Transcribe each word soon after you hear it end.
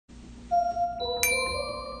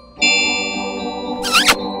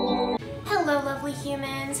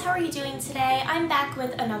humans, how are you doing today? I'm back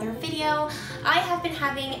with another video. I have been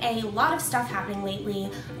having a lot of stuff happening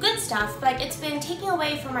lately, good stuff, but it's been taking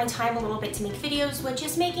away from my time a little bit to make videos, which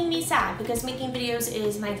is making me sad because making videos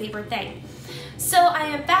is my favorite thing. So I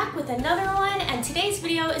am back with another one, and today's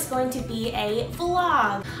video is going to be a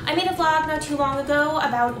vlog. I made a vlog not too long ago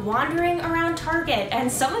about wandering around Target,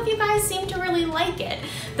 and some of you guys seem to really like it.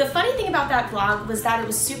 The funny thing about that vlog was that it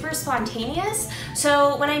was super spontaneous,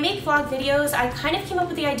 so when I make vlog videos, I kind of came up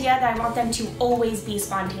with the idea that I want them to always be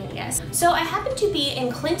spontaneous. So I happen to be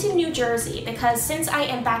in Clinton, New Jersey, because since I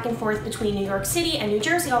am back and forth between New York City and New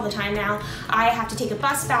Jersey all the time now, I have to take a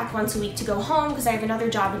bus back once a week to go home because I have another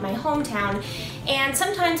job in my hometown. And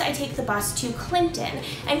sometimes I take the bus to Clinton.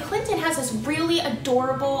 And Clinton has this really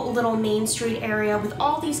adorable little Main Street area with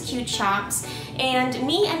all these cute shops. And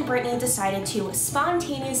me and Brittany decided to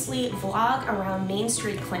spontaneously vlog around Main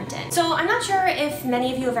Street, Clinton. So I'm not sure if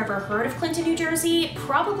many of you have ever heard of Clinton, New Jersey.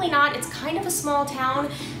 Probably not. It's kind of a small town.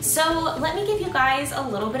 So let me give you guys a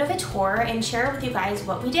little bit of a tour and share with you guys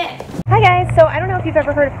what we did. Hi guys, so I don't know if you've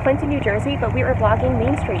ever heard of Clinton, New Jersey, but we are vlogging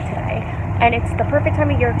Main Street today. And it's the perfect time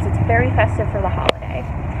of year because it's very festive for the holiday.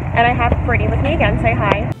 And I have Brittany with me again, say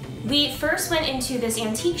hi. We first went into this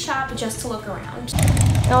antique shop just to look around.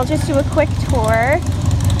 And I'll just do a quick tour.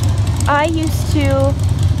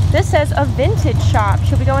 This says a vintage shop.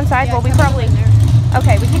 Should we go inside? Yeah, well, we probably,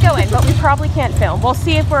 okay, we can go in, but we probably can't film. We'll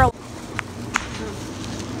see if we're. My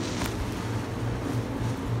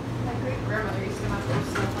great-grandmother used to have those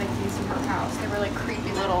stuff like these in her house. They were like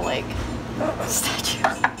creepy little like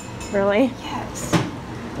statues. Really? Yes.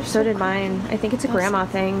 So did mine. I think it's a grandma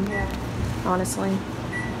thing, honestly.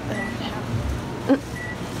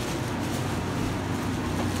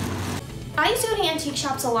 I used to go to antique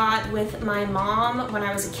shops a lot with my mom when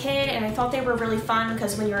I was a kid, and I thought they were really fun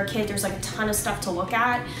because when you're a kid there's like a ton of stuff to look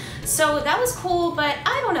at. So that was cool, but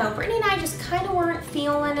I don't know, Brittany and I just kind of weren't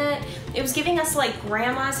feeling it. It was giving us like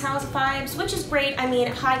grandma's house vibes, which is great. I mean,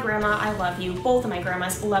 hi grandma, I love you. Both of my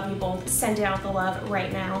grandmas, love you both. Sending out the love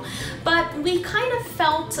right now. But we kind of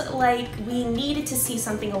felt like we needed to see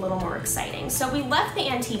something a little more exciting. So we left the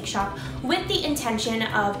antique shop with the intention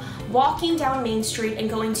of walking down Main Street and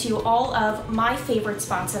going to all of my favorite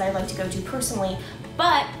spots that I like to go to personally,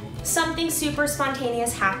 but something super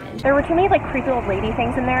spontaneous happened. There were too many like creepy old lady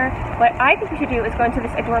things in there. What I think we should do is go into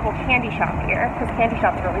this adorable candy shop here, because the candy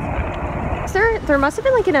shop's really fun. There must have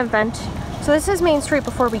been like an event. So this is Main Street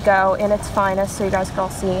before we go in its finest, so you guys can all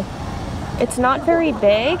see. It's not very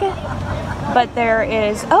big, but there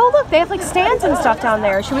is, oh look, they have like stands and stuff down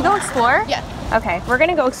there. Should we go explore? Yeah. Okay, we're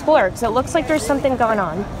gonna go explore because it looks like there's something going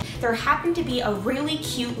on. There happened to be a really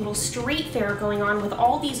cute little street fair going on with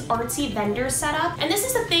all these artsy vendors set up. And this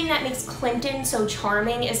is the thing that makes Clinton so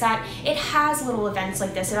charming, is that it has little events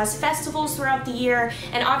like this. It has festivals throughout the year,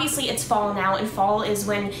 and obviously it's fall now, and fall is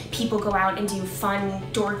when people go out and do fun,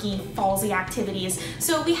 dorky, fallsy activities.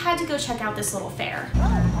 So we had to go check out this little fair.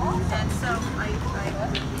 And so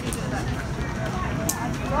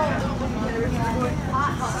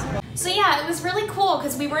So yeah, it was really cool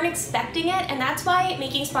because we weren't expecting it, and that's why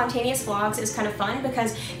making spontaneous vlogs is kind of fun,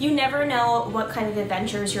 because you never know what kind of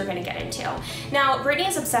adventures you're going to get into. Now, Brittany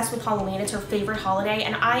is obsessed with Halloween. It's her favorite holiday,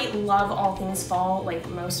 and I love all things fall, like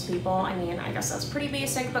most people. I mean, I guess that's pretty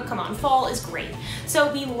basic, but come on, fall is great.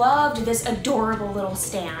 So we loved this adorable little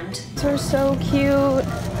stand. These are so cute.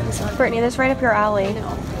 Brittany, this is right up your alley.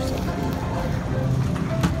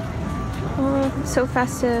 Oh, so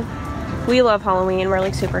festive. We love Halloween. We're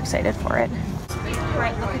like super excited for it.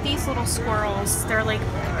 Right, look at these little squirrels. They're like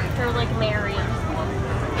merry.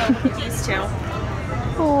 Oh, look at these two.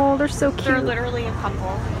 Oh, they're so cute. They're literally a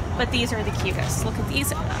couple, but these are the cutest. Look at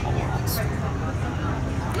these owls.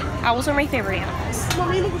 Owls are my favorite animals.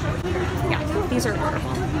 Yeah, these are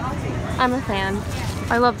adorable. I'm a fan.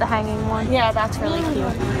 I love the hanging one. Yeah, that's really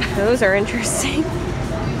cute. Those are interesting.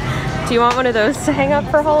 Do you want one of those to hang up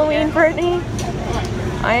for Halloween, Brittany?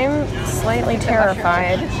 I'm slightly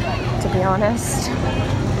terrified, to be honest.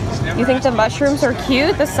 You think the mushrooms are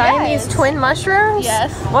cute? The Siamese twin mushrooms?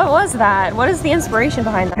 Yes. What was that? What is the inspiration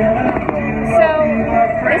behind that? So,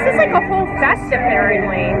 this is like a whole fest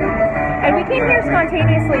apparently. And we came here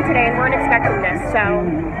spontaneously today and weren't expecting this, so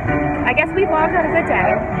I guess we vlogged on a good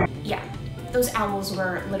day. Yeah. Those owls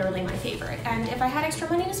were literally my favorite, and if I had extra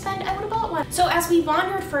money to spend, I would have bought one. So as we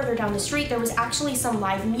wandered further down the street, there was actually some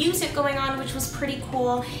live music going on, which was pretty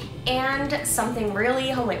cool, and something really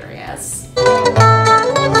hilarious.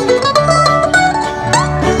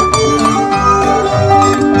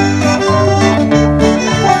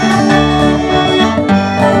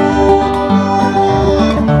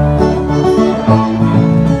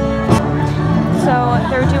 So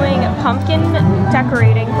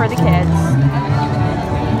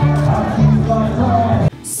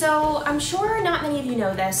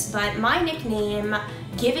but my nickname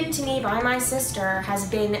given to me by my sister has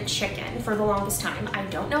been Chicken for the longest time. I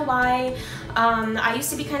don't know why. I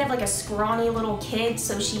used to be kind of like a scrawny little kid,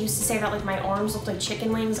 so she used to say that like my arms looked like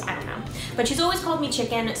chicken wings. I don't know. But she's always called me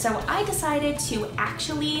Chicken, so I decided to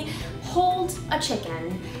actually hold a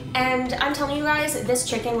chicken. And I'm telling you guys, this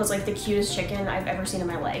chicken was like the cutest chicken I've ever seen in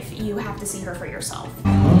my life. You have to see her for yourself.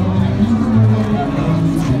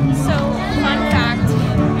 So, fun fact,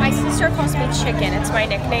 my sister calls me Chicken. It's my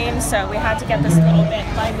nickname, so we had to get this little bit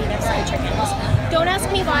by me next to the chickens. Don't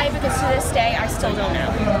ask me why, because to this day, I still don't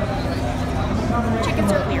know.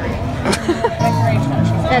 Chickens are weird.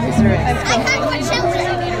 That is right.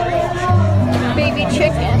 Baby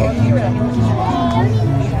chicken.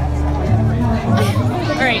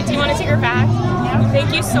 Alright, do you want to take her back? Yeah.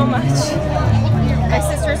 Thank you so much. My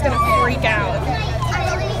sister's gonna freak out.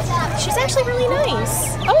 She's actually really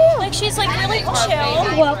nice. Oh yeah. Like she's like really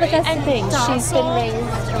chill. Well, but that's the thing. Docile. She's been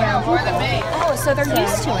raised around people. Oh, so they're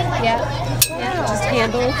used to it. Yeah. Yeah. Just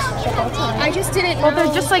handled. I just didn't know. Well,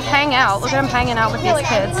 they're just like hang out. Look at them hanging out with these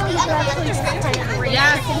kids.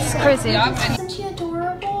 Yeah, it's crazy. Isn't she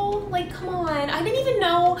adorable? Like, come on. I didn't even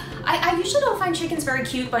know. I usually don't find chickens very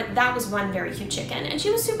cute, but that was one very cute chicken. And she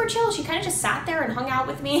was super chill. She kind of just sat there and hung out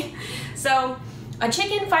with me. So, a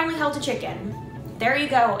chicken finally held a chicken. There you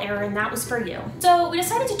go, Erin, that was for you. So we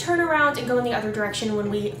decided to turn around and go in the other direction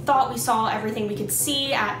when we thought we saw everything we could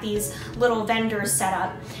see at these little vendors set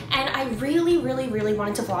up. And I really, really, really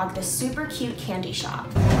wanted to vlog this super cute candy shop.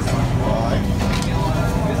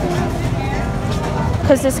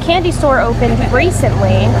 Because this candy store opened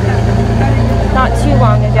recently, not too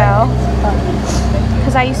long ago.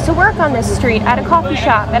 Because I used to work on this street at a coffee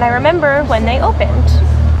shop, and I remember when they opened.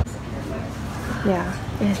 Yeah,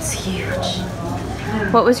 it's huge.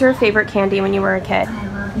 What was your favorite candy when you were a kid?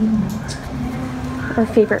 Or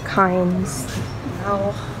favorite kinds?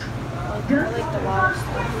 Oh, I like the lot of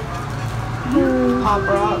stuff. Pop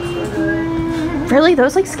rocks were good. Really?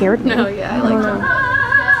 Those like scared me. No, yeah, I like them.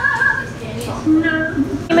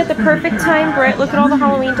 Came at the perfect time, Britt. Look at all the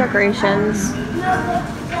Halloween decorations.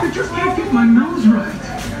 I just can't get my nose right.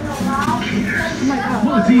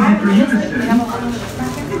 Well, it's easy for you to say.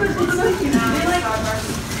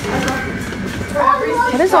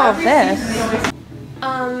 What is all of this?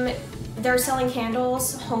 They're selling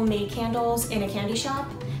candles, homemade candles, in a candy shop.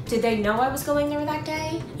 Did they know I was going there that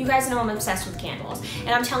day? You guys know I'm obsessed with candles. And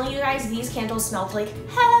I'm telling you guys, these candles smelled like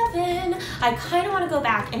heaven. I kind of want to go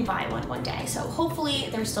back and buy one day. So hopefully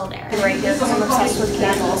they're still there. Right here, because I'm obsessed with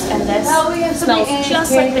candles. And this smells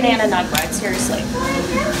just like banana nut bread, seriously.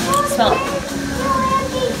 Smell it.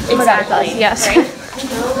 Exactly, yes. Right?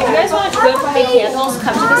 If you guys want good homemade candles,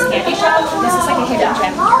 come to this candy shop. This is like a hidden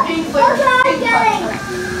gem.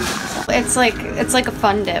 It's like a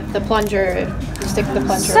fun dip. The plunger, you stick the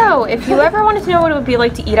plunger. So, if you ever wanted to know what it would be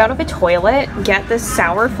like to eat out of a toilet, get this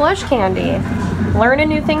sour flush candy. Learning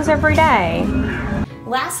new things every day.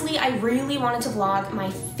 Lastly, I really wanted to vlog my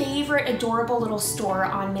favorite adorable little store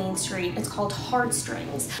on Main Street. It's called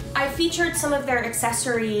Heartstrings. I featured some of their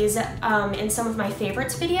accessories in some of my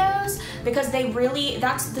favorites videos because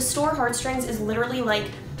the store Heartstrings is literally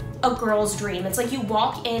like a girl's dream. It's like you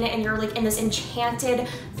walk in and you're like in this enchanted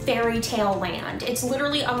fairy tale land. It's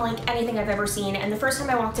literally unlike anything I've ever seen, and the first time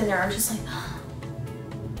I walked in there I was just like,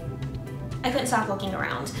 I couldn't stop looking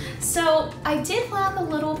around. So I did vlog a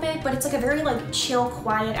little bit, but it's like a very like chill,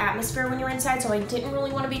 quiet atmosphere when you're inside, so I didn't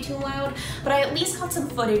really want to be too loud, but I at least got some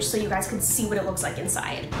footage so you guys could see what it looks like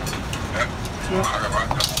inside.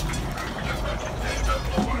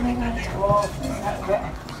 Oh my god.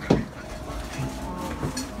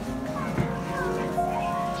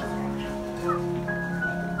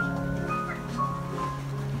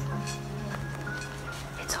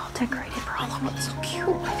 It's all decorated for Halloween. It's so cute.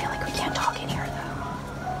 I feel like we can't talk in here though.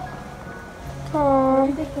 Aww. Where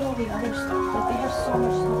did they put all the other stuff? Like they have so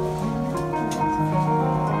much stuff.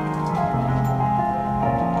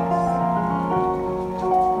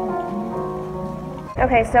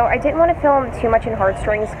 Okay, so I didn't want to film too much in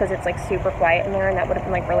Heartstrings because it's like super quiet in there and that would have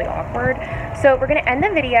been like really awkward. So we're going to end the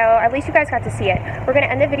video, at least you guys got to see it. We're going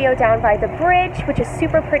to end the video down by the bridge, which is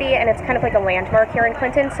super pretty, and it's kind of like a landmark here in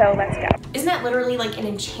Clinton, so let's go. Isn't that literally like an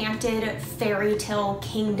enchanted fairy tale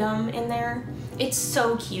kingdom in there? It's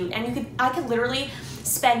so cute, and I could literally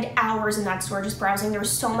spend hours in that store just browsing. There's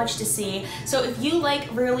so much to see. So if you like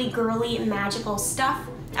really girly magical stuff,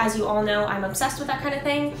 as you all know, I'm obsessed with that kind of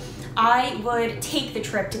thing. I would take the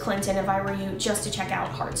trip to Clinton if I were you, just to check out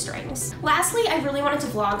Heartstrings. Lastly, I really wanted to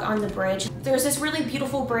vlog on the bridge. There's this really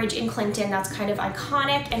beautiful bridge in Clinton that's kind of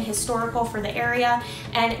iconic and historical for the area,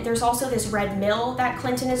 and there's also this red mill that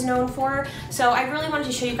Clinton is known for. So I really wanted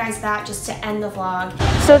to show you guys that just to end the vlog.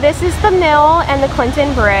 So this is the mill and the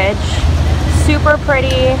Clinton Bridge. Super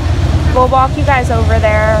pretty. We'll walk you guys over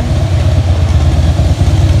there.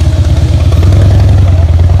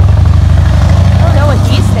 I don't know what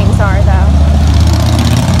these things are though.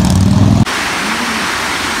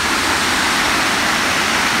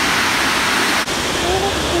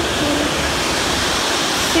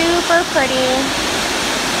 Super pretty.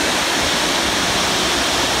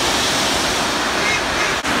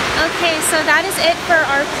 Okay, so that is it for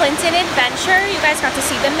our Clinton adventure. You guys got to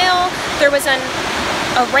see the mill. There was a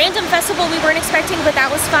random festival we weren't expecting, but that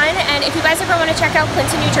was fun. And if you guys ever want to check out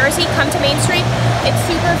Clinton, New Jersey, come to Main Street. It's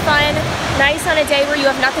super fun, nice on a day where you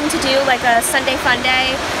have nothing to do, like a Sunday fun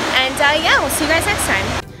day. And yeah, we'll see you guys next time.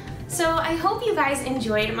 So I hope you guys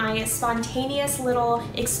enjoyed my spontaneous little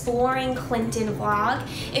exploring Clinton vlog.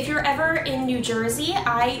 If you're ever in New Jersey,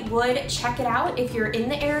 I would check it out if you're in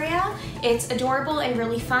the area. It's adorable and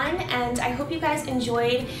really fun, and I hope you guys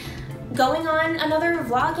enjoyed going on another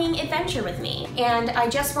vlogging adventure with me. And I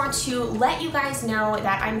just want to let you guys know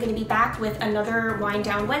that I'm going to be back with another Wind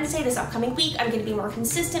Down Wednesday this upcoming week. I'm going to be more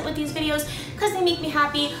consistent with these videos because they make me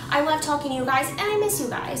happy. I love talking to you guys and I miss you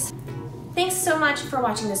guys. Thanks so much for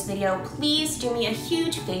watching this video. Please do me a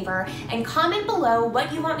huge favor and comment below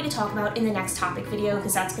what you want me to talk about in the next topic video,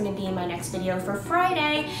 because that's going to be my next video for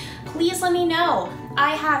Friday. Please let me know.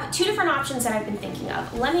 I have 2 different options that I've been thinking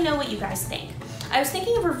of. Let me know what you guys think. I was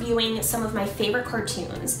thinking of reviewing some of my favorite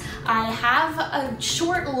cartoons. I have a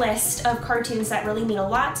short list of cartoons that really mean a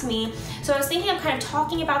lot to me, so I was thinking of kind of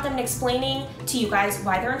talking about them and explaining to you guys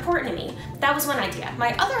why they're important to me. That was one idea.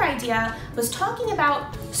 My other idea was talking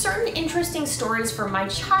about certain interesting stories from my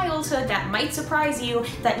childhood that might surprise you,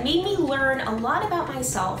 that made me learn a lot about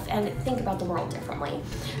myself and think about the world differently.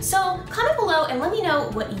 So comment below and let me know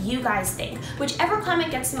what you guys think. Whichever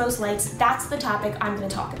comment gets the most likes, that's the topic I'm going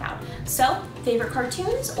to talk about. So, favorite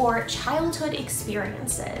cartoons or childhood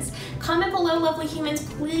experiences? Comment below, lovely humans.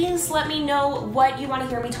 Please let me know what you want to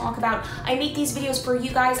hear me talk about. I make these videos for you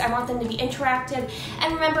guys. I want them to be interactive.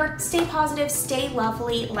 And remember, stay positive, stay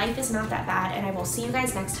lovely. Life is not that bad, and I will see you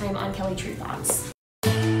guys next time on Kelly True Thoughts.